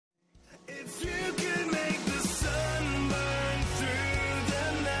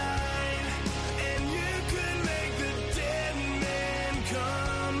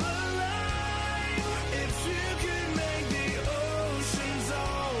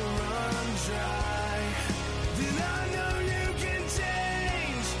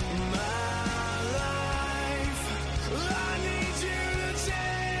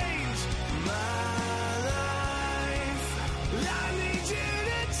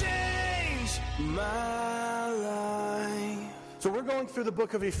my life. So we're going through the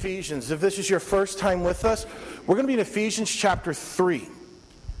book of Ephesians. If this is your first time with us, we're going to be in Ephesians chapter 3.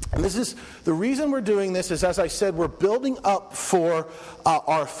 And this is the reason we're doing this is, as I said, we're building up for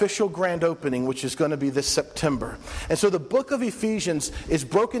our official grand opening, which is going to be this September. And so the book of Ephesians is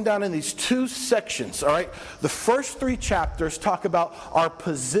broken down in these two sections, all right? The first three chapters talk about our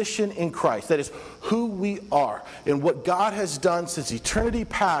position in Christ. That is, who we are and what God has done since eternity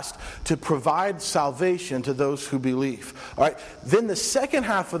past to provide salvation to those who believe. All right. Then the second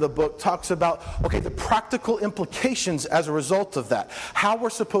half of the book talks about, the practical implications as a result of that. How we're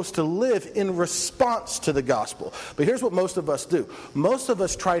supposed to live in response to the gospel. But here's what most of us do. Most of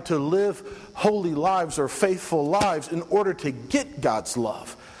us try to live holy lives or faithful lives in order to get God's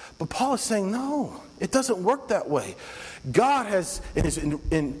love. But Paul is saying, no, it doesn't work that way. God has, in his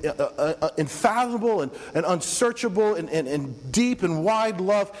infathomable and unsearchable and deep and wide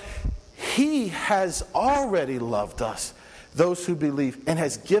love, He has already loved us, those who believe, and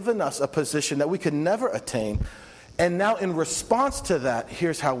has given us a position that we could never attain. And now in response to that,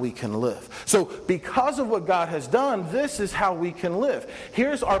 here's how we can live. So because of what God has done, this is how we can live.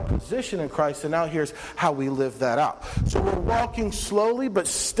 Here's our position in Christ, and now here's how we live that out. So we're walking slowly but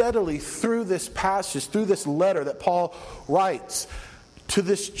steadily through this passage, through this letter that Paul writes to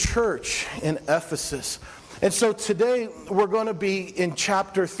this church in Ephesus. And so today we're going to be in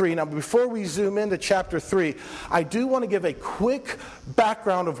chapter 3. Now before we zoom into chapter 3, I do want to give a quick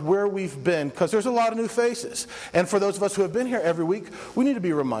background of where we've been, because there's a lot of new faces. And for those of us who have been here every week, we need to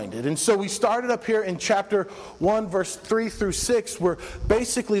be reminded. And so we started up here in chapter 1, verse 3 through 6, where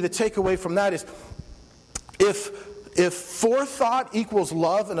basically the takeaway from that is, if forethought equals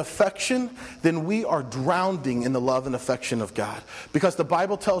love and affection, then we are drowning in the love and affection of God. Because the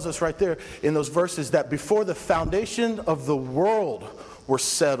Bible tells us right there in those verses that before the foundation of the world were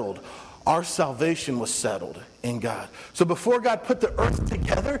settled, our salvation was settled in God. So before God put the earth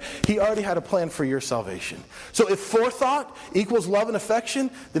together, He already had a plan for your salvation. So if forethought equals love and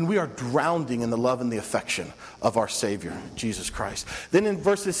affection, then we are drowning in the love and the affection of our Savior, Jesus Christ. Then in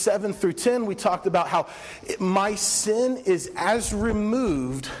verses 7 through 10, we talked about how my sin is as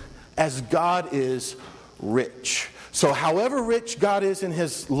removed as God is rich. So however rich God is in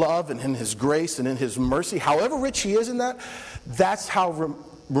His love and in His grace and in His mercy, however rich He is in that, that's how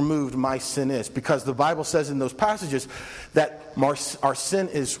removed my sin is, because the Bible says in those passages that our sin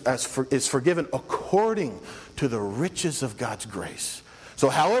is forgiven according to the riches of God's grace. So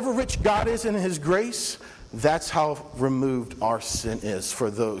however rich God is in His grace, that's how removed our sin is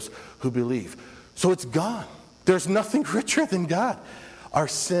for those who believe. So it's gone. There's nothing richer than God. Our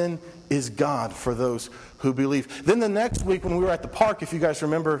sin is gone for those who believe. Then the next week when we were at the park, if you guys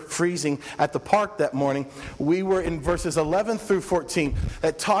remember freezing at the park that morning, we were in verses 11 through 14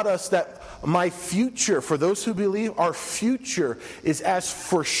 that taught us that my future, for those who believe, our future is as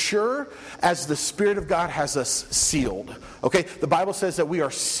for sure as the Spirit of God has us sealed. Okay, the Bible says that we are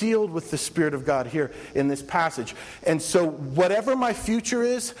sealed with the Spirit of God here in this passage. And so whatever my future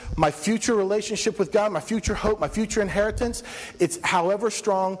is, my future relationship with God, my future hope, my future inheritance, it's however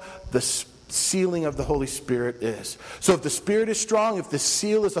strong the sealing of the Holy Spirit is. So if the Spirit is strong, if the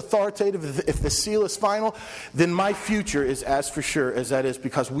seal is authoritative, if the seal is final, then my future is as for sure as that is,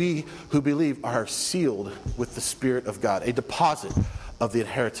 because we who believe are sealed with the Spirit of God, a deposit of the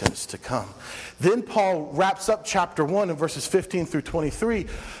inheritance to come. Then Paul wraps up chapter 1 in verses 15 through 23,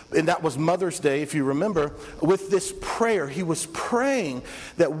 and that was Mother's Day, if you remember, with this prayer. He was praying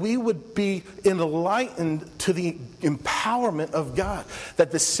that we would be enlightened to the empowerment of God, that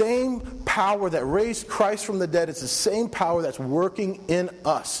the same power that raised Christ from the dead is the same power that's working in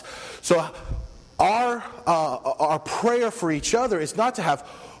us. So our prayer for each other is not to have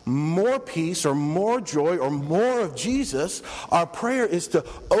more peace or more joy or more of Jesus. Our prayer is to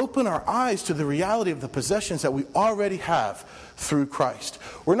open our eyes to the reality of the possessions that we already have through Christ.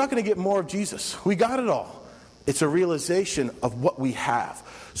 We're not going to get more of Jesus. We got it all. It's a realization of what we have.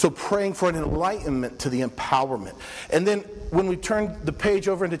 So praying for an enlightenment to the empowerment. And then when we turn the page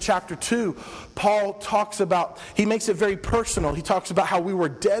over into chapter 2, Paul talks about, he makes it very personal. He talks about how we were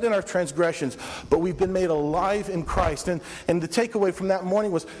dead in our transgressions, but we've been made alive in Christ. And the takeaway from that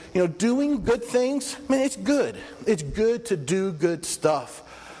morning was, doing good things, it's good. It's good to do good stuff.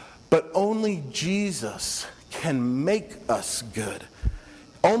 But only Jesus can make us good.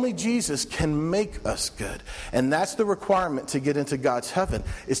 Only Jesus can make us good. And that's the requirement to get into God's heaven,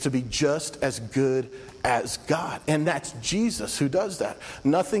 is to be just as good as God. And that's Jesus who does that.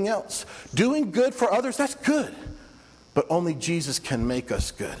 Nothing else. Doing good for others, that's good. But only Jesus can make us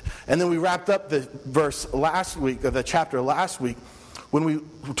good. And then we wrapped up the verse last week, of the chapter last week, when we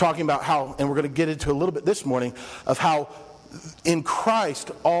were talking about how, and we're going to get into a little bit this morning, of how in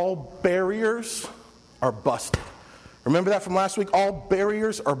Christ all barriers are busted. Remember that from last week? All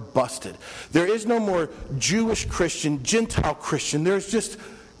barriers are busted. There is no more Jewish Christian, Gentile Christian. There's just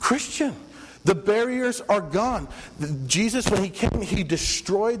Christian. The barriers are gone. Jesus, when he came, he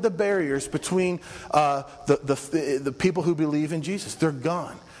destroyed the barriers between the people who believe in Jesus. They're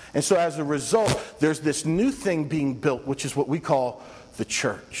gone. And so as a result, there's this new thing being built, which is what we call the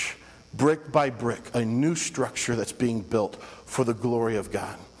church. Brick by brick, a new structure that's being built for the glory of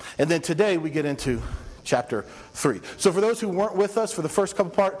God. And then today we get into chapter 3. So for those who weren't with us for the first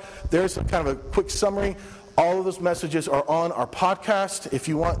couple part, there's kind of a quick summary. All of those messages are on our podcast. If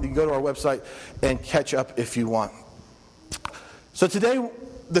you want, you can go to our website and catch up if you want. So today,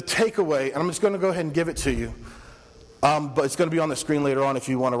 the takeaway, and I'm just going to go ahead and give it to you, but it's going to be on the screen later on if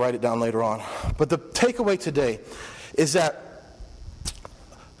you want to write it down later on. But the takeaway today is that,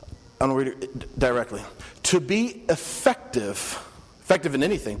 I'm going to read it directly. To be effective in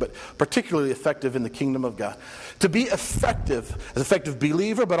anything, but particularly effective in the kingdom of God. To be effective, an effective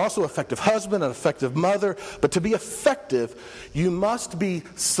believer, but also effective husband, an effective mother. But to be effective, you must be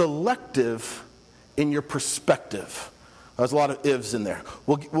selective in your perspective. There's a lot of ifs in there.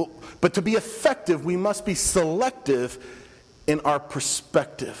 But to be effective, we must be selective in our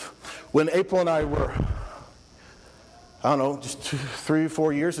perspective. When April and I were, just 3 or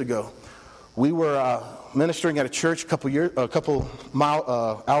 4 years ago, we were ministering at a church a couple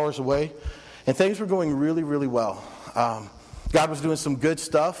hours away, and things were going really, really well. God was doing some good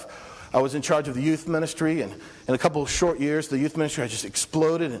stuff. I was in charge of the youth ministry, and in a couple of short years, the youth ministry had just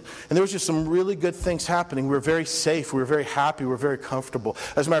exploded, and there was just some really good things happening. We were very safe. We were very happy. We were very comfortable.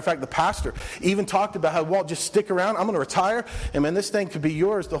 As a matter of fact, the pastor even talked about how, Walt, just stick around. I'm going to retire, and man, this thing could be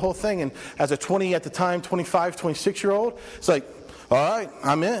yours, the whole thing. And as a 25, 26-year-old, it's like, all right,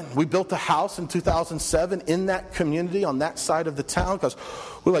 I'm in. We built a house in 2007 in that community on that side of the town because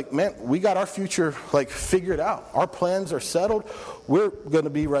we're like, man, we got our future figured out. Our plans are settled. We're going to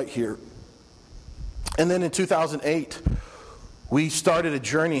be right here. And then in 2008, we started a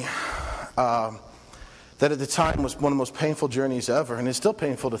journey that at the time was one of the most painful journeys ever, and it's still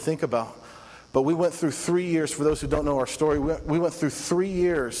painful to think about. But we went through 3 years. For those who don't know our story, we went through 3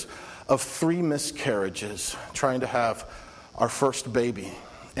 years of 3 miscarriages trying to have our first baby.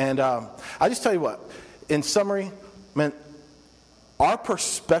 And I just tell you what, in summary, man, our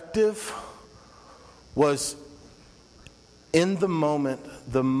perspective was in the moment,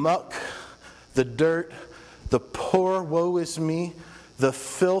 the muck, the dirt, the poor woe is me, the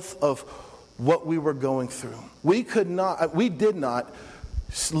filth of what we were going through. We did not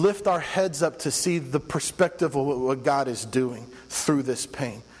lift our heads up to see the perspective of what God is doing through this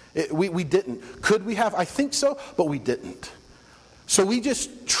pain. We didn't. Could we have? I think so, but we didn't. So we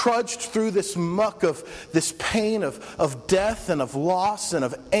just trudged through this muck of this pain of death and of loss and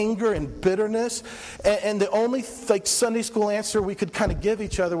of anger and bitterness. And the only Sunday school answer we could kind of give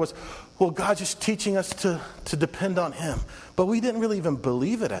each other was, well, God's just teaching us to depend on Him. But we didn't really even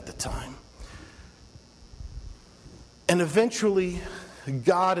believe it at the time. And eventually,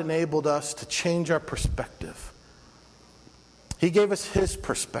 God enabled us to change our perspective. He gave us His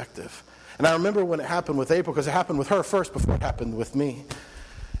perspective. And I remember when it happened with April, because it happened with her first before it happened with me.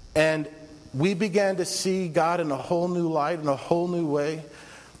 And we began to see God in a whole new light, in a whole new way.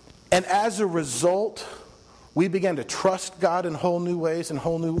 And as a result, we began to trust God in whole new ways, in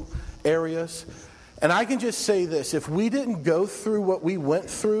whole new areas. And I can just say this, if we didn't go through what we went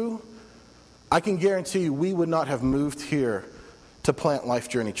through, I can guarantee you we would not have moved here to plant Life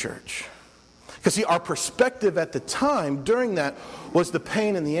Journey Church. Because see, our perspective at the time during that was the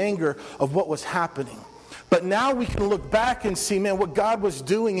pain and the anger of what was happening. But now we can look back and see, man, what God was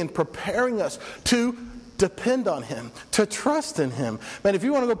doing in preparing us to depend on Him, to trust in Him. Man, if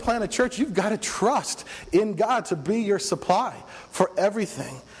you want to go plant a church, you've got to trust in God to be your supply for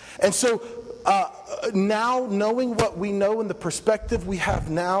everything. And so now, knowing what we know and the perspective we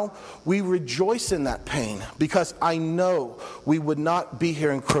have now, we rejoice in that pain because I know we would not be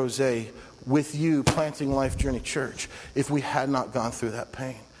here in Crozet with you planting Life Journey Church if we had not gone through that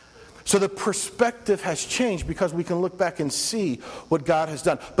pain. So the perspective has changed because we can look back and see what God has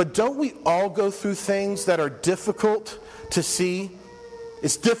done. But don't we all go through things that are difficult to see?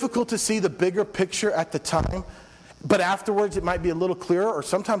 It's difficult to see the bigger picture at the time, but afterwards it might be a little clearer, or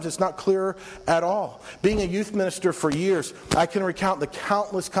sometimes it's not clearer at all. Being a youth minister for years, I can recount the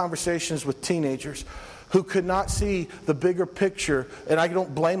countless conversations with teenagers who could not see the bigger picture, and I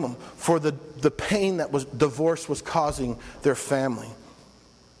don't blame them for the pain that divorce was causing their family.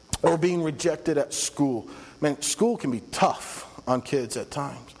 Or being rejected at school. Man, school can be tough. on kids at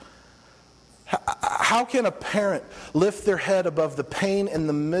times. How can a parent lift their head above the pain and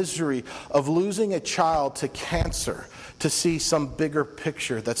the misery of losing a child to cancer to see some bigger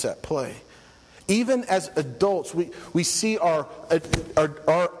picture that's at play? Even as adults, we see our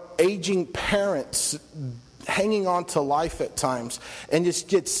aging parents hanging on to life at times, and it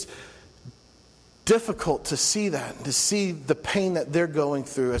gets difficult to see that, to see the pain that they're going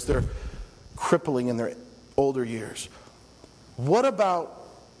through as they're crippling in their older years. What about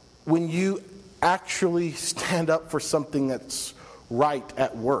when you actually stand up for something that's right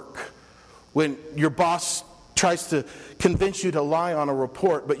at work? When your boss tries to convince you to lie on a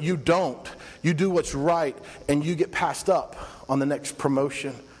report, but you don't. You do what's right, and you get passed up on the next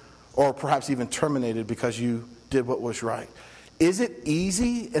promotion, or perhaps even terminated because you did what was right. Is it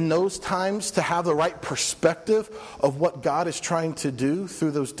easy in those times to have the right perspective of what God is trying to do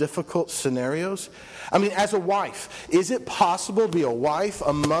through those difficult scenarios? I mean, as a wife, is it possible to be a wife,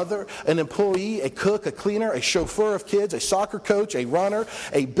 a mother, an employee, a cook, a cleaner, a chauffeur of kids, a soccer coach, a runner,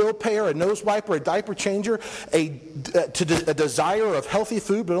 a bill payer, a nose wiper, a diaper changer, a desire of healthy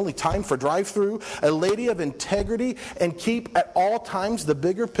food but only time for drive-through, a lady of integrity, and keep at all times the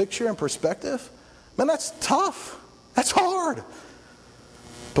bigger picture and perspective? Man, that's tough. That's hard.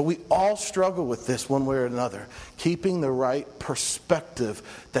 But we all struggle with this one way or another. Keeping the right perspective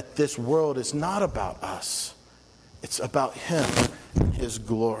that this world is not about us. It's about Him and His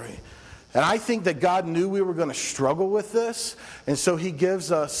glory. And I think that God knew we were going to struggle with this. And so He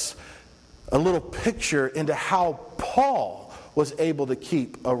gives us a little picture into how Paul was able to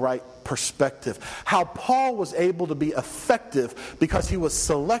keep a right perspective. How Paul was able to be effective because he was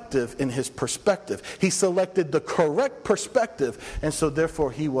selective in his perspective. He selected the correct perspective, and so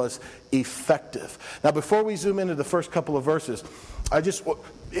therefore he was effective. Now, before we zoom into the first couple of verses,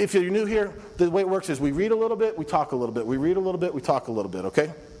 if you're new here, the way it works is we read a little bit, we talk a little bit. We read a little bit, we talk a little bit,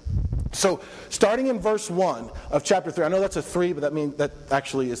 okay? So, starting in verse 1 of chapter 3, I know that's a 3, but that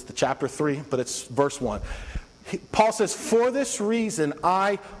actually is the chapter 3, but it's verse 1. Paul says, "For this reason,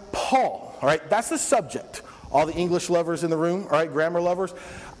 I, Paul," all right, that's the subject. All the English lovers in the room, all right, grammar lovers.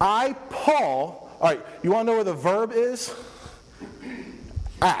 I, Paul, all right, you want to know where the verb is?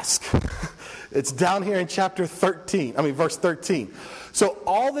 Ask. It's down here in verse 13. So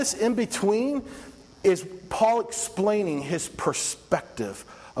all this in between is Paul explaining his perspective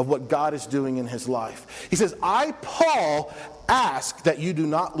of what God is doing in his life. He says, I, Paul, ask that you do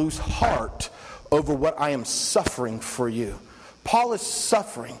not lose heart over what I am suffering for you. Paul is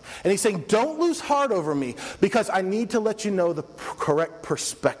suffering. And he's saying, don't lose heart over me because I need to let you know the correct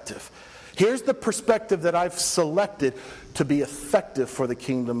perspective. Here's the perspective that I've selected to be effective for the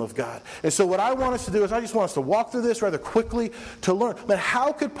kingdom of God. And so what I want us to do is I just want us to walk through this rather quickly to learn. But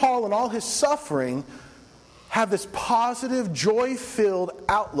how could Paul in all his suffering have this positive, joy-filled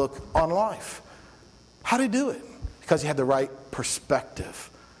outlook on life? How did he do it? Because he had the right perspective.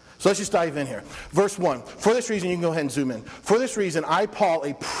 So let's just dive in here. Verse 1. For this reason, you can go ahead and zoom in. For this reason, I, Paul,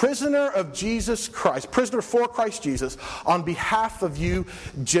 a prisoner of Jesus Christ, prisoner for Christ Jesus, on behalf of you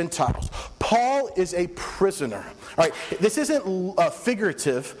Gentiles. Paul is a prisoner. All right, this isn't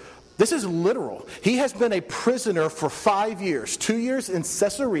figurative. This is literal. He has been a prisoner for 5 years, 2 years in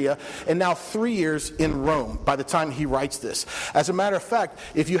Caesarea, and now 3 years in Rome by the time he writes this. As a matter of fact,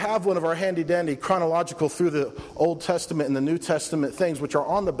 if you have one of our handy-dandy chronological through the Old Testament and the New Testament things, which are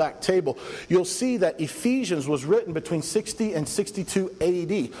on the back table, you'll see that Ephesians was written between 60 and 62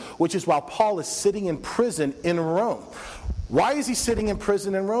 AD, which is while Paul is sitting in prison in Rome. Why is he sitting in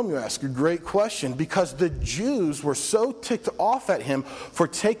prison in Rome, you ask? A great question. Because the Jews were so ticked off at him for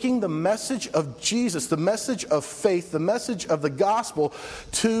taking the message of Jesus, the message of faith, the message of the gospel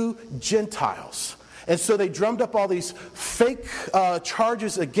to Gentiles. And so they drummed up all these fake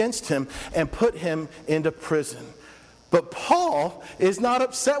charges against him and put him into prison. But Paul is not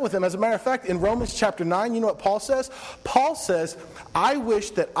upset with him. As a matter of fact, in Romans chapter 9, you know what Paul says? Paul says, I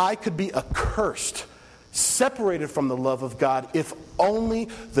wish that I could be accursed, separated from the love of God, if only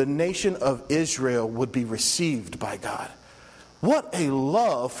the nation of Israel would be received by God. What a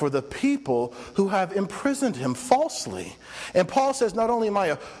love for the people who have imprisoned him falsely. And Paul says, not only am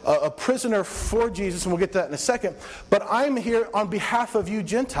I a prisoner for Jesus, and we'll get to that in a second, but I'm here on behalf of you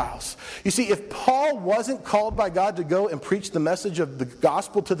Gentiles. You see, if Paul wasn't called by God to go and preach the message of the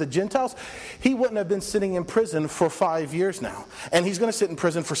gospel to the Gentiles, he wouldn't have been sitting in prison for 5 years now. And he's going to sit in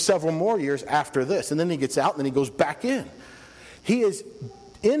prison for several more years after this. And then he gets out and then he goes back in. He is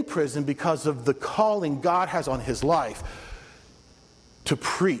in prison because of the calling God has on his life to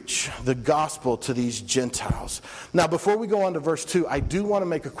preach the gospel to these Gentiles. Now, before we go on to verse 2, I do want to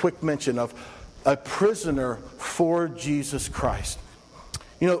make a quick mention of a prisoner for Jesus Christ.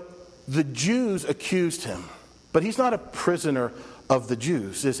 You know, the Jews accused him, but he's not a prisoner of the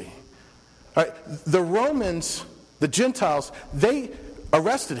Jews, is he? All right, the Romans, the Gentiles, they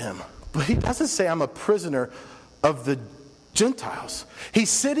arrested him, but he doesn't say, I'm a prisoner of the Gentiles. He's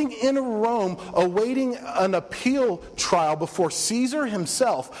sitting in Rome awaiting an appeal trial before Caesar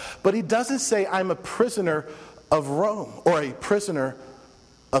himself, but he doesn't say, I'm a prisoner of Rome or a prisoner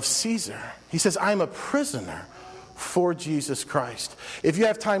of Caesar. He says, I'm a prisoner for Jesus Christ. If you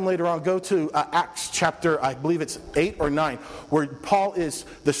have time later on, go to Acts chapter, I believe it's 8 or 9, where Paul is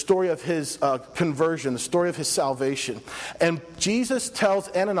the story of his conversion, the story of his salvation. And Jesus tells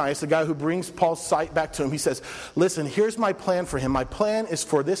Ananias, the guy who brings Paul's sight back to him, he says, listen, here's my plan for him. My plan is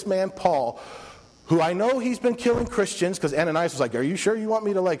for this man, Paul, who I know he's been killing Christians, because Ananias was like, are you sure you want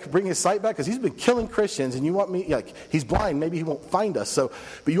me to bring his sight back? Because he's been killing Christians, and you want me, he's blind, maybe he won't find us.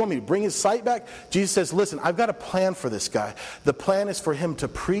 But you want me to bring his sight back? Jesus says, listen, I've got a plan for this guy. The plan is for him to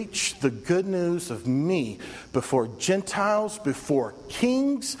preach the good news of me before Gentiles, before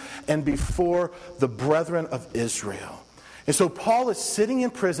kings, and before the brethren of Israel. And so Paul is sitting in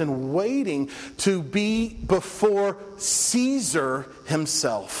prison waiting to be before Caesar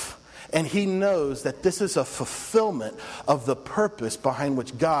himself. And he knows that this is a fulfillment of the purpose behind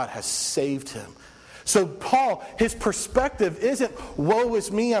which God has saved him. So Paul, his perspective isn't, woe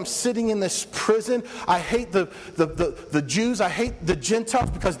is me, I'm sitting in this prison. I hate the Jews, I hate the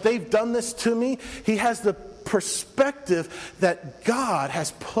Gentiles because they've done this to me. He has the perspective that God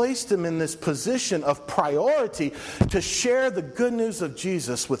has placed him in this position of priority to share the good news of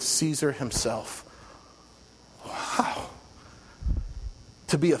Jesus with Caesar himself. Wow.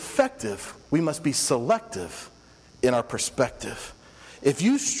 To be effective, we must be selective in our perspective. If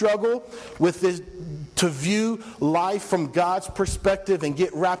you struggle with this, to view life from God's perspective and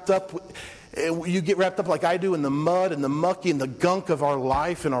get wrapped up like I do in the mud and the mucky and the gunk of our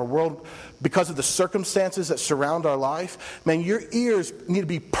life and our world because of the circumstances that surround our life, man, your ears need to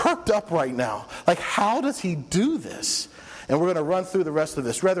be perked up right now. Like, how does he do this? And we're going to run through the rest of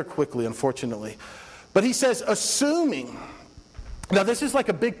this rather quickly, unfortunately. But he says, assuming... Now, this is like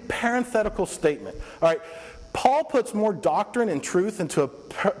a big parenthetical statement. All right, Paul puts more doctrine and truth into a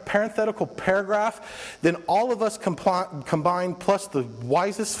parenthetical paragraph than all of us combined, plus the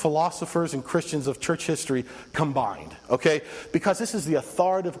wisest philosophers and Christians of church history combined. Okay? Because this is the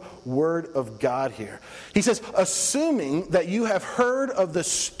authoritative word of God here. He says, assuming that you have heard of the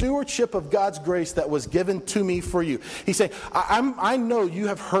stewardship of God's grace that was given to me for you. He's saying, I know you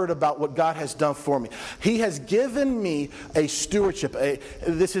have heard about what God has done for me. He has given me a stewardship.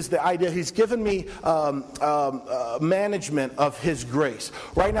 This is the idea. He's given me management of his grace.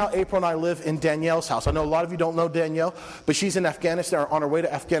 Right now, April and I live in Danielle's house. I know a lot of you don't know Danielle, but she's in Afghanistan, or on her way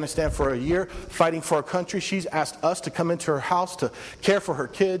to Afghanistan for a year, fighting for our country. She's asked us to come into her house to care for her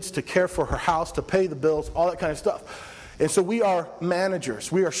kids, to care for her house, to pay the bills, all that kind of stuff. And so we are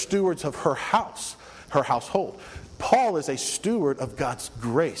managers. We are stewards of her house, her household. Paul is a steward of God's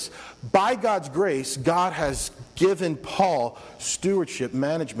grace. By God's grace, God has given Paul stewardship,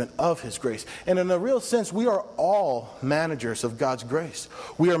 management of his grace. And in a real sense, we are all managers of God's grace.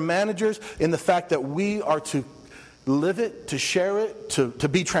 We are managers in the fact that we are to live it, to share it, to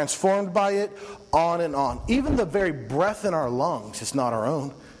be transformed by it, on and on. Even the very breath in our lungs is not our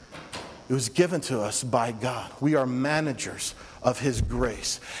own. It was given to us by God. We are managers of his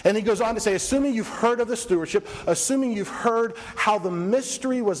grace. And he goes on to say, assuming you've heard of the stewardship, assuming you've heard how the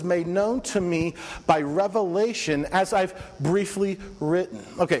mystery was made known to me by revelation, as I've briefly written.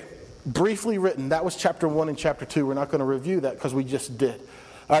 Okay, briefly written. That was chapter 1 and chapter 2. We're not going to review that because we just did.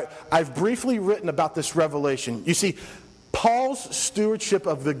 All right, I've briefly written about this revelation. You see, Paul's stewardship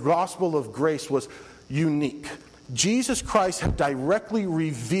of the gospel of grace was unique. Jesus Christ had directly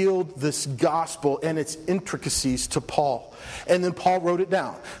revealed this gospel and its intricacies to Paul. And then Paul wrote it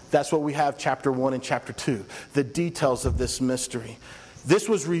down. That's what we have chapter 1 and chapter 2, the details of this mystery. This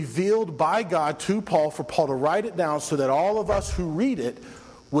was revealed by God to Paul for Paul to write it down so that all of us who read it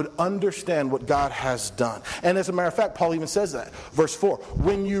would understand what God has done. And as a matter of fact, Paul even says that. Verse 4,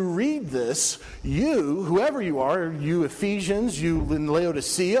 when you read this, you, whoever you are, you Ephesians, you in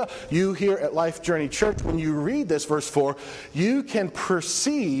Laodicea, you here at Life Journey Church, when you read this, verse 4, you can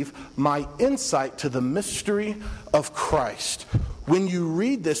perceive my insight to the mystery of Christ. When you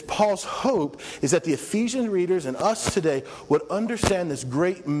read this, Paul's hope is that the Ephesian readers and us today would understand this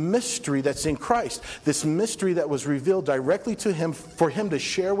great mystery that's in Christ. This mystery that was revealed directly to him for him to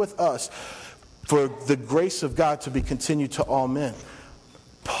share with us for the grace of God to be continued to all men.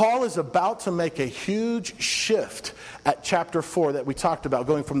 Paul is about to make a huge shift at chapter 4 that we talked about,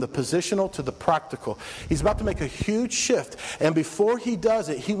 going from the positional to the practical. He's about to make a huge shift. And before he does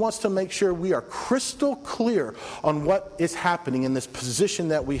it, he wants to make sure we are crystal clear on what is happening in this position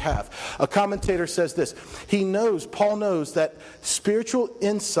that we have. A commentator says this: Paul knows that spiritual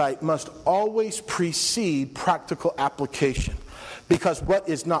insight must always precede practical application, because what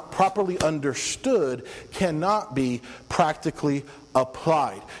is not properly understood cannot be practically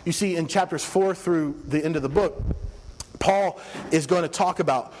applied. You see, in chapters 4 through the end of the book, Paul is going to talk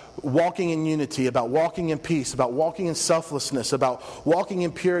about walking in unity, about walking in peace, about walking in selflessness, about walking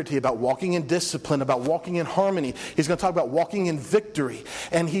in purity, about walking in discipline, about walking in harmony. He's going to talk about walking in victory.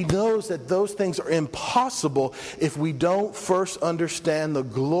 And he knows that those things are impossible if we don't first understand the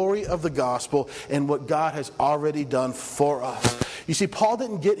glory of the gospel and what God has already done for us. You see, Paul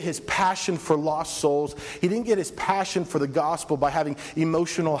didn't get his passion for lost souls. He didn't get his passion for the gospel by having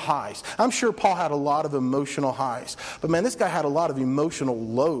emotional highs. I'm sure Paul had a lot of emotional highs. But man, this guy had a lot of emotional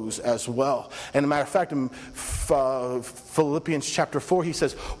lows as well. And as a matter of fact, in Philippians chapter 4, he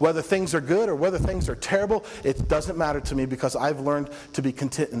says, whether things are good or whether things are terrible, it doesn't matter to me, because I've learned to be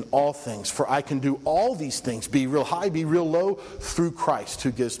content in all things. For I can do all these things, be real high, be real low, through Christ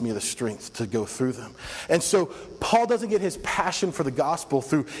who gives me the strength to go through them. And so Paul doesn't get his passion for the gospel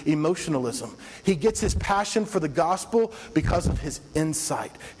through emotionalism. He gets his passion for the gospel because of his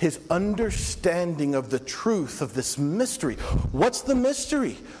insight, his understanding of the truth of this mystery. What's the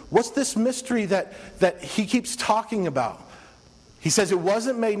mystery? What's this mystery that he keeps talking about? He says it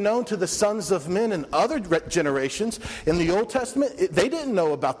wasn't made known to the sons of men in other generations. In the Old Testament, they didn't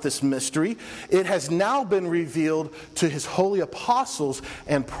know about this mystery. It has now been revealed to his holy apostles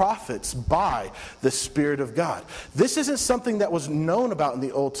and prophets by the Spirit of God. This isn't something that was known about in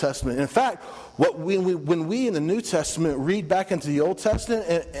the Old Testament. In fact, when we in the New Testament read back into the Old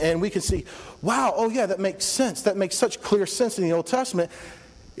Testament and we can see, wow, oh yeah, that makes sense. That makes such clear sense in the Old Testament.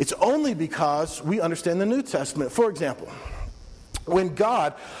 It's only because we understand the New Testament. For example, when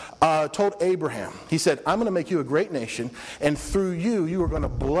God told Abraham, he said, I'm going to make you a great nation, and through you, you are going to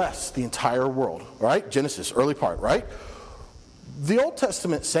bless the entire world. Right? Genesis, early part, right? The Old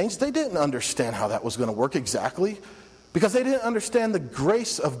Testament saints, they didn't understand how that was going to work exactly, because they didn't understand the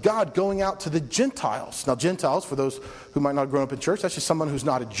grace of God going out to the Gentiles. Now, Gentiles, for those who might not have grown up in church, that's just someone who's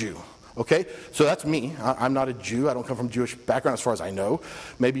not a Jew. Okay, so that's me. I'm not a Jew. I don't come from a Jewish background as far as I know.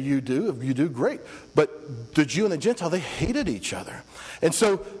 Maybe you do. If you do, great. But the Jew and the Gentile, they hated each other. And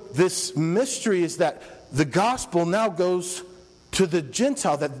so this mystery is that the gospel now goes to the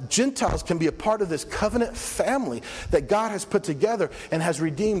Gentile, that Gentiles can be a part of this covenant family that God has put together and has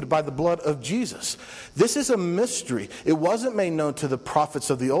redeemed by the blood of Jesus. This is a mystery. It wasn't made known to the prophets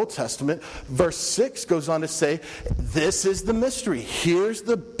of the Old Testament. Verse 6 goes on to say, this is the mystery. Here's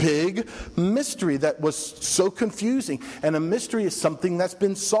the big mystery that was so confusing. And a mystery is something that's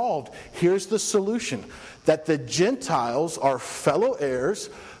been solved. Here's the solution. That the Gentiles are fellow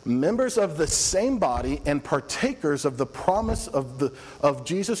heirs, members of the same body, and partakers of the promise of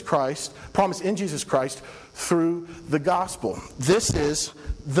Jesus Christ, promise in Jesus Christ through the gospel. This is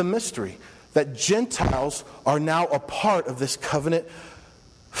the mystery, that Gentiles are now a part of this covenant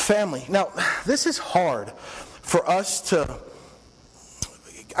family. Now, this is hard for us to,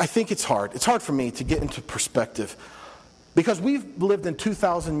 I think it's hard. It's hard for me to get into perspective. Because we've lived in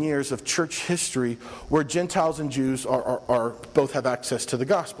 2,000 years of church history where Gentiles and Jews are both have access to the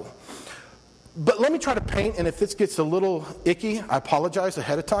gospel. But let me try to paint, and if this gets a little icky, I apologize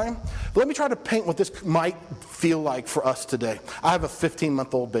ahead of time. But let me try to paint what this might feel like for us today. I have a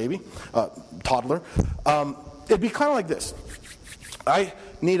 15-month-old baby, toddler. It'd be kind of like this. I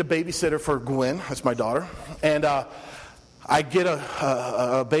need a babysitter for Gwen, that's my daughter, and I get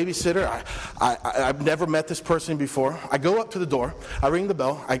a babysitter. I've never met this person before. I go up to the door. I ring the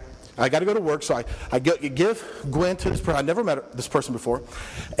bell. I got to go to work, so I give Gwen to this person. I never met this person before.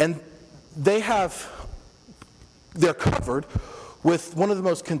 And they're covered with one of the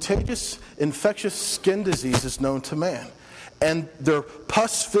most contagious, infectious skin diseases known to man. And their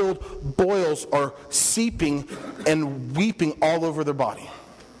pus-filled boils are seeping and weeping all over their body.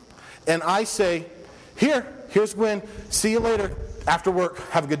 And I say, here's Gwen. See you later after work.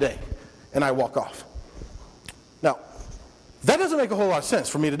 Have a good day. And I walk off. Now, that doesn't make a whole lot of sense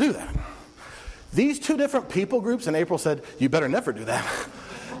for me to do that. These two different people groups, and April said, you better never do that.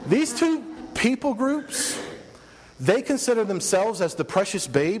 These two people groups, they consider themselves as the precious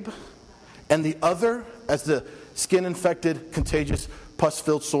babe and the other as the skin-infected, contagious,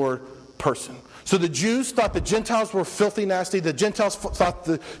 pus-filled, sore person. So the Jews thought the Gentiles were filthy nasty. The Gentiles thought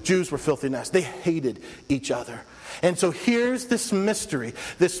the Jews were filthy nasty. They hated each other. And so here's this mystery.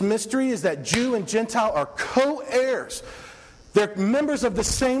 This mystery is that Jew and Gentile are co-heirs. They're members of the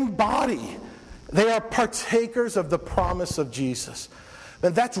same body. They are partakers of the promise of Jesus.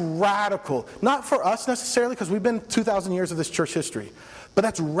 And that's radical. Not for us necessarily, because we've been 2,000 years of this church history. But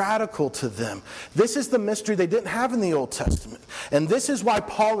that's radical to them. This is the mystery they didn't have in the Old Testament. And this is why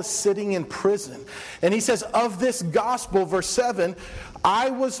Paul is sitting in prison. And he says, of this gospel, verse 7, I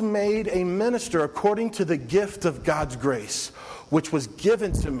was made a minister according to the gift of God's grace, which was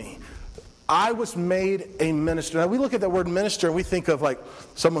given to me. I was made a minister. Now we look at that word minister and we think of like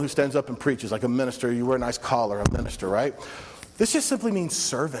someone who stands up and preaches, like a minister. You wear a nice collar, a minister, right? This just simply means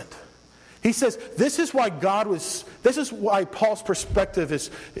servant. He says, this is why Paul's perspective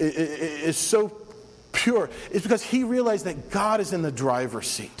is so pure. It's because he realized that God is in the driver's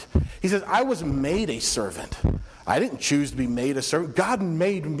seat. He says, I was made a servant. I didn't choose to be made a servant. God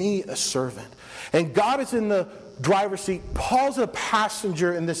made me a servant. And God is in the driver's seat. Paul's a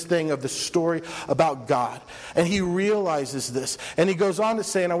passenger in this thing of the story about God. And he realizes this. And he goes on to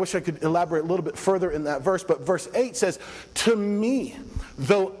say, and I wish I could elaborate a little bit further in that verse, but verse 8 says, to me,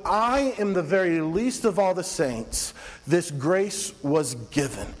 though I am the very least of all the saints, this grace was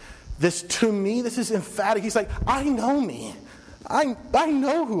given. This to me, this is emphatic. He's like, I know me. I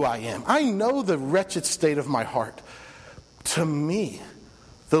know who I am. I know the wretched state of my heart. To me,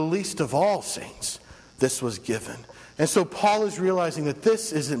 the least of all saints, this was given. And so Paul is realizing that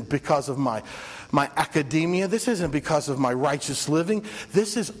this isn't because of my academia. This isn't because of my righteous living.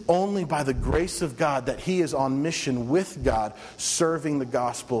 This is only by the grace of God that he is on mission with God, serving the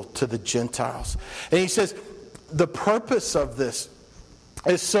gospel to the Gentiles. And he says, the purpose of this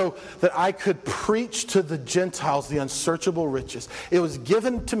is so that I could preach to the Gentiles the unsearchable riches. It was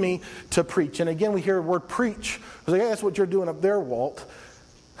given to me to preach. And again, we hear the word preach. I was like, hey, that's what you're doing up there, Walt.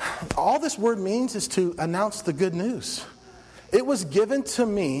 All this word means is to announce the good news. It was given to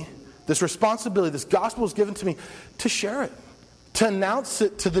me, this responsibility, this gospel was given to me to share it, to announce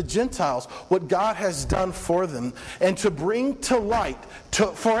it to the Gentiles, what God has done for them, and to bring to light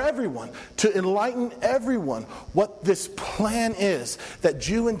for everyone, to enlighten everyone what this plan is, that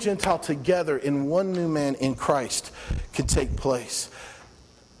Jew and Gentile together in one new man in Christ can take place.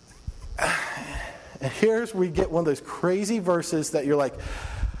 And here's where we get one of those crazy verses that you're like,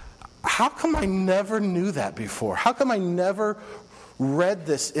 how come I never knew that before? How come I never read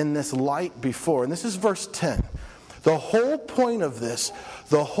this in this light before? And this is verse 10. The whole point of this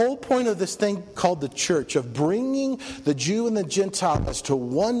thing called the church, of bringing the Jew and the Gentile as to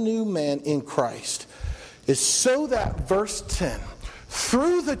one new man in Christ, is so that, verse 10,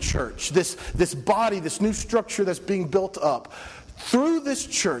 through the church, this body, this new structure that's being built up, through this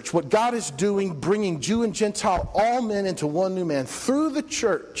church, what God is doing, bringing Jew and Gentile, all men into one new man, through the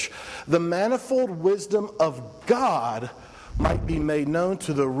church, the manifold wisdom of God might be made known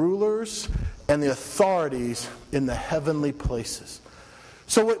to the rulers and the authorities in the heavenly places.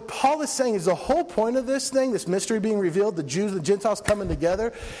 So what Paul is saying is the whole point of this thing, this mystery being revealed, the Jews and the Gentiles coming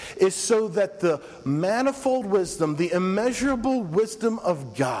together, is so that the manifold wisdom, the immeasurable wisdom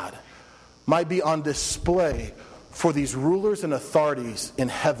of God might be on display for these rulers and authorities in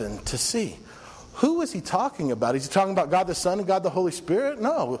heaven to see. Who is he talking about? Is he talking about God the Son and God the Holy Spirit?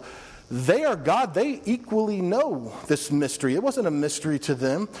 No. They are God. They equally know this mystery. It wasn't a mystery to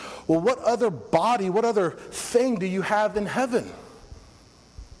them. Well, what other body, what other thing do you have in heaven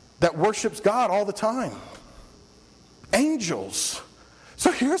that worships God all the time? Angels.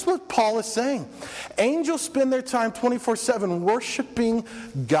 So here's what Paul is saying. Angels spend their time 24/7 worshiping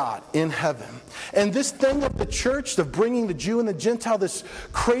God in heaven. And this thing of the church, of bringing the Jew and the Gentile, this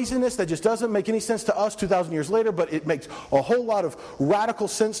craziness that just doesn't make any sense to us 2,000 years later, but it makes a whole lot of radical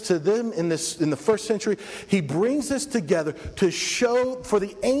sense to them in the first century. He brings this together to show, for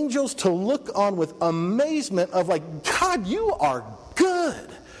the angels to look on with amazement of like, God, you are good.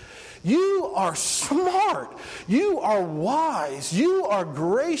 You are smart. You are wise. You are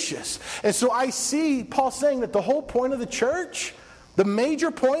gracious. And so I see Paul saying that the whole point of the church, the major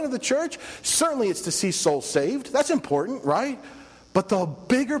point of the church, certainly it's to see souls saved. That's important, right? But the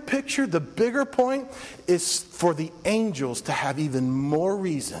bigger picture, the bigger point is for the angels to have even more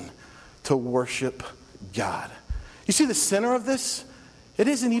reason to worship God. You see the center of this? It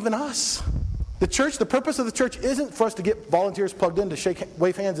isn't even us. The church, the purpose of the church isn't for us to get volunteers plugged in to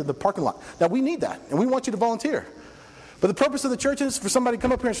wave hands in the parking lot. Now, we need that, and we want you to volunteer. But the purpose of the church is for somebody to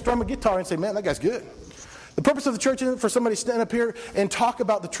come up here and strum a guitar and say, man, that guy's good. The purpose of the church isn't for somebody to stand up here and talk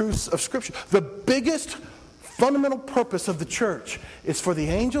about the truths of Scripture. The biggest fundamental purpose of the church is for the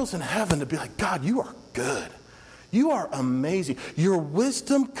angels in heaven to be like, God, you are good. You are amazing. Your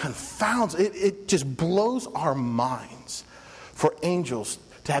wisdom confounds. It just blows our minds for angels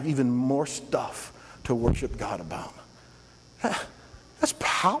to have even more stuff to worship God about. That's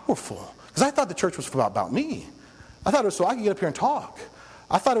powerful. Because I thought the church was about me. I thought it was so I could get up here and talk.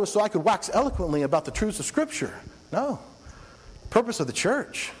 I thought it was so I could wax eloquently about the truths of Scripture. No. The purpose of the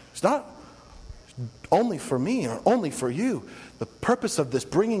church is not only for me or only for you. The purpose of this,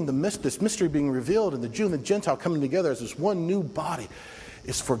 bringing this mystery being revealed and the Jew and the Gentile coming together as this one new body,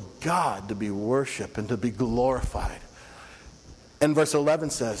 is for God to be worshiped and to be glorified. And verse 11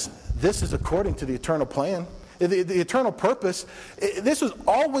 says, this is according to the eternal plan. The eternal purpose, this has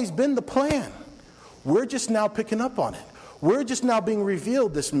always been the plan. We're just now picking up on it. We're just now being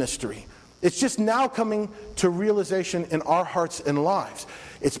revealed this mystery. It's just now coming to realization in our hearts and lives.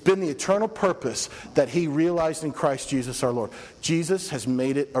 It's been the eternal purpose that he realized in Christ Jesus our Lord. Jesus has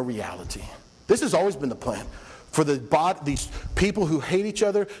made it a reality. This has always been the plan. For these people who hate each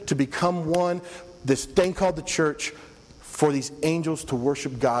other to become one, this thing called the church, for these angels to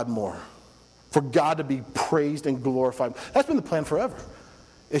worship God more. For God to be praised and glorified. That's been the plan forever.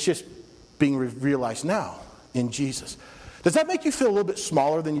 It's just being realized now in Jesus. Does that make you feel a little bit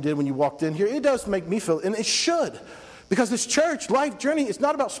smaller than you did when you walked in here? It does make me feel, and it should. Because this church, life journey, is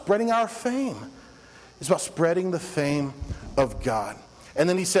not about spreading our fame. It's about spreading the fame of God. And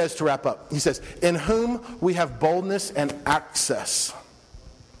then he says, to wrap up, he says, in whom we have boldness and access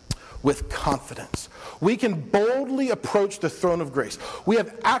with confidence. We can boldly approach the throne of grace. We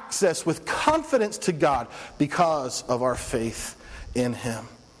have access with confidence to God because of our faith in him.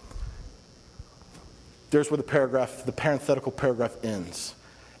 There's where the parenthetical paragraph ends.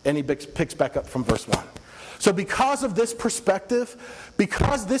 And he picks back up from verse 1. So because of this perspective,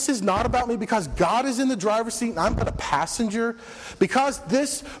 because this is not about me, because God is in the driver's seat and I'm but a passenger, because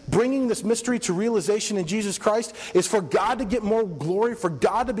this, bringing this mystery to realization in Jesus Christ is for God to get more glory, for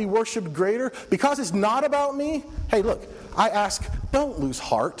God to be worshipped greater, because it's not about me, hey look, I ask, don't lose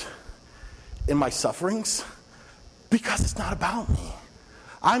heart in my sufferings, because it's not about me.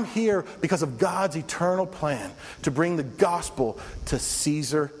 I'm here because of God's eternal plan to bring the gospel to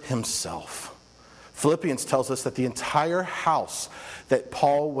Caesar himself. Philippians tells us that the entire house that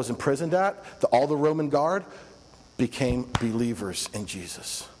Paul was imprisoned at, all the Roman guard, became believers in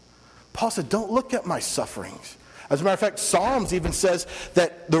Jesus. Paul said, don't look at my sufferings. As a matter of fact, Psalms even says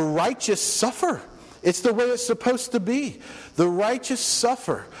that the righteous suffer. It's the way it's supposed to be. The righteous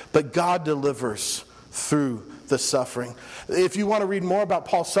suffer, but God delivers through the suffering. If you want to read more about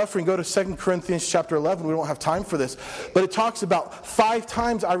Paul's suffering, go to 2 Corinthians chapter 11. We don't have time for this. But it talks about 5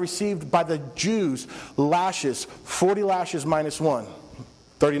 times I received by the Jews lashes, 40 lashes minus 1,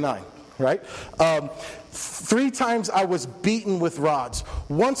 39, right? 3 times I was beaten with rods.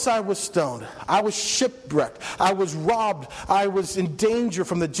 Once I was stoned. I was shipwrecked. I was robbed. I was in danger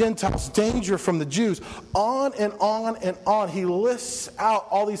from the Gentiles, danger from the Jews. On and on and on. He lists out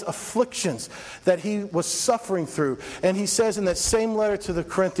all these afflictions that he was suffering through. And he says in that same letter to the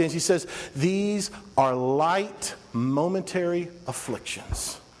Corinthians, he says, these are light, momentary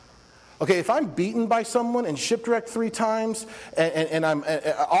afflictions. Okay, if I'm beaten by someone and shipwrecked 3 times, and I'm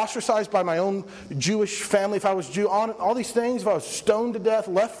ostracized by my own Jewish family, if I was Jew, all these things, if I was stoned to death,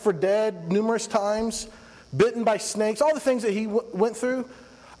 left for dead numerous times, bitten by snakes, all the things that he went through,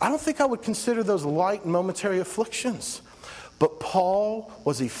 I don't think I would consider those light momentary afflictions. But Paul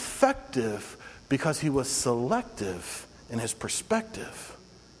was effective because he was selective in his perspective.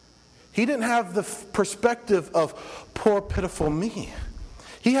 He didn't have the perspective of poor, pitiful me.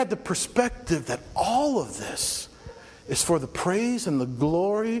 He had the perspective that all of this is for the praise and the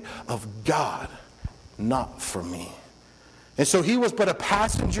glory of God, not for me. And so he was but a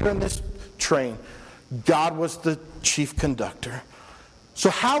passenger in this train. God was the chief conductor. So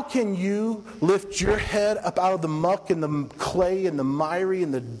how can you lift your head up out of the muck and the clay and the miry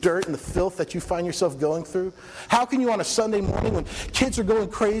and the dirt and the filth that you find yourself going through? How can you on a Sunday morning when kids are going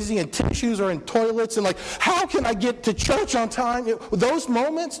crazy and tissues are in toilets and how can I get to church on time? Those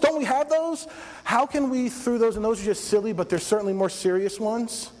moments, don't we have those? How can we through those, and those are just silly, but there's certainly more serious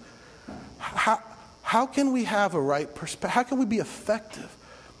ones. How can we have a right perspective? How can we be effective?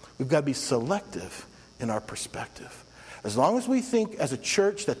 We've got to be selective in our perspective. As long as we think as a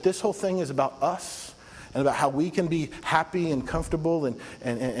church that this whole thing is about us and about how we can be happy and comfortable and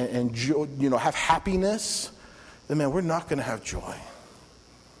have happiness, then man, we're not going to have joy.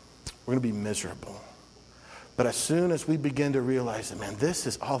 We're going to be miserable. But as soon as we begin to realize that, man, this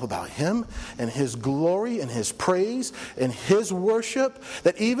is all about Him and His glory and His praise and His worship,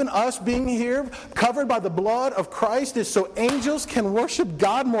 that even us being here covered by the blood of Christ is so angels can worship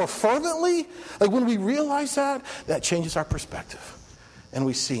God more fervently. Like when we realize that, that changes our perspective. And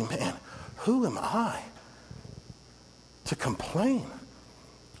we see, man, who am I to complain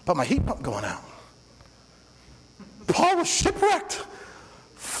about my heat pump going out? Paul was shipwrecked,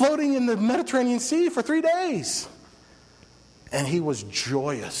 floating in the Mediterranean Sea for 3 days. And he was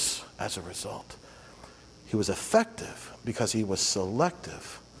joyous as a result. He was effective because he was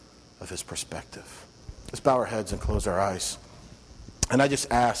selective of his perspective. Let's bow our heads and close our eyes. And I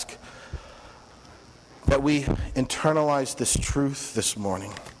just ask that we internalize this truth this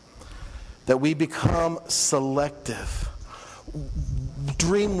morning, that we become selective.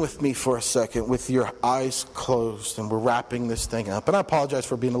 Dream with me for a second with your eyes closed, and we're wrapping this thing up. And I apologize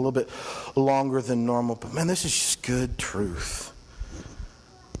for being a little bit longer than normal, but man, this is just good truth.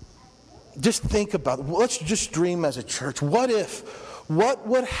 Just think about it. Let's just dream as a church. What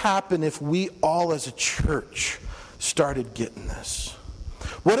would happen if we all as a church started getting this?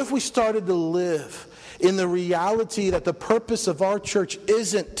 What if we started to live in the reality that the purpose of our church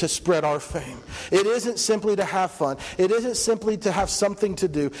isn't to spread our fame. It isn't simply to have fun. It isn't simply to have something to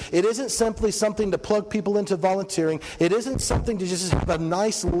do. It isn't simply something to plug people into volunteering. It isn't something to just have a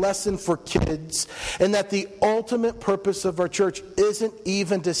nice lesson for kids. And that the ultimate purpose of our church isn't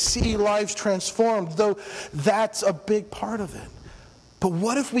even to see lives transformed, though that's a big part of it. But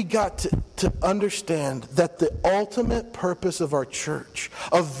what if we got to understand that the ultimate purpose of our church,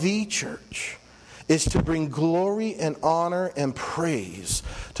 of the church, is to bring glory and honor and praise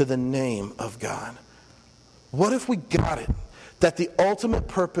to the name of God? What if we got it? That the ultimate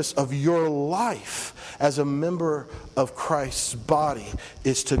purpose of your life as a member of Christ's body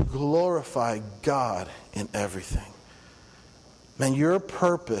is to glorify God in everything. Man, your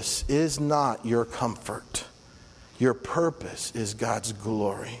purpose is not your comfort. Your purpose is God's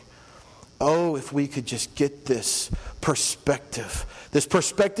glory. Oh, if we could just get this perspective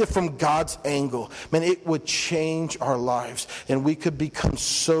from God's angle, man, it would change our lives, and we could become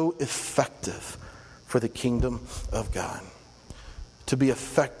so effective for the kingdom of God. To be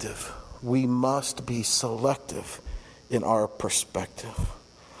effective, we must be selective in our perspective.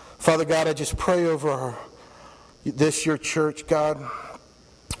 Father God, I just pray over this, your church, God.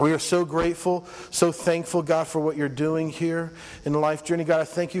 We are so grateful, so thankful, God, for what you're doing here in Life Journey. God, I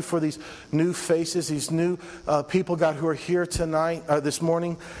thank you for these new faces, these new people, God, who are here tonight, this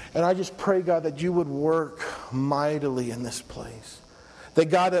morning. And I just pray, God, that you would work mightily in this place.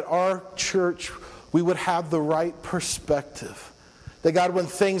 That, God, at our church, we would have the right perspective. That, God, when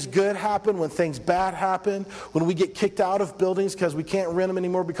things good happen, when things bad happen, when we get kicked out of buildings because we can't rent them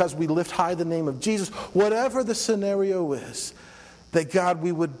anymore because we lift high the name of Jesus, whatever the scenario is, that, God,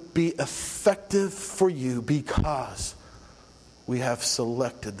 we would be effective for you because we have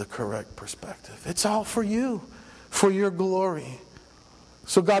selected the correct perspective. It's all for you, for your glory.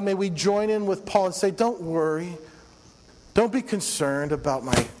 So, God, may we join in with Paul and say, don't worry. Don't be concerned about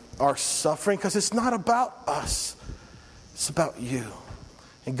our suffering, because it's not about us. It's about you.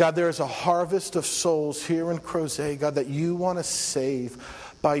 And, God, there is a harvest of souls here in Crozet, God, that you want to save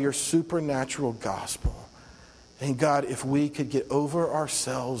by your supernatural gospel. And God, if we could get over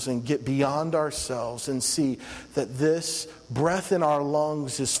ourselves and get beyond ourselves and see that this breath in our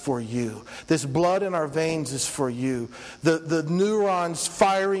lungs is for you. This blood in our veins is for you. The neurons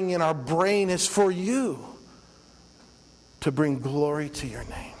firing in our brain is for you. To bring glory to your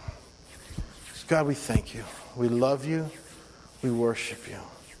name. God, we thank you. We love you. We worship you.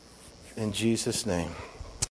 In Jesus' name.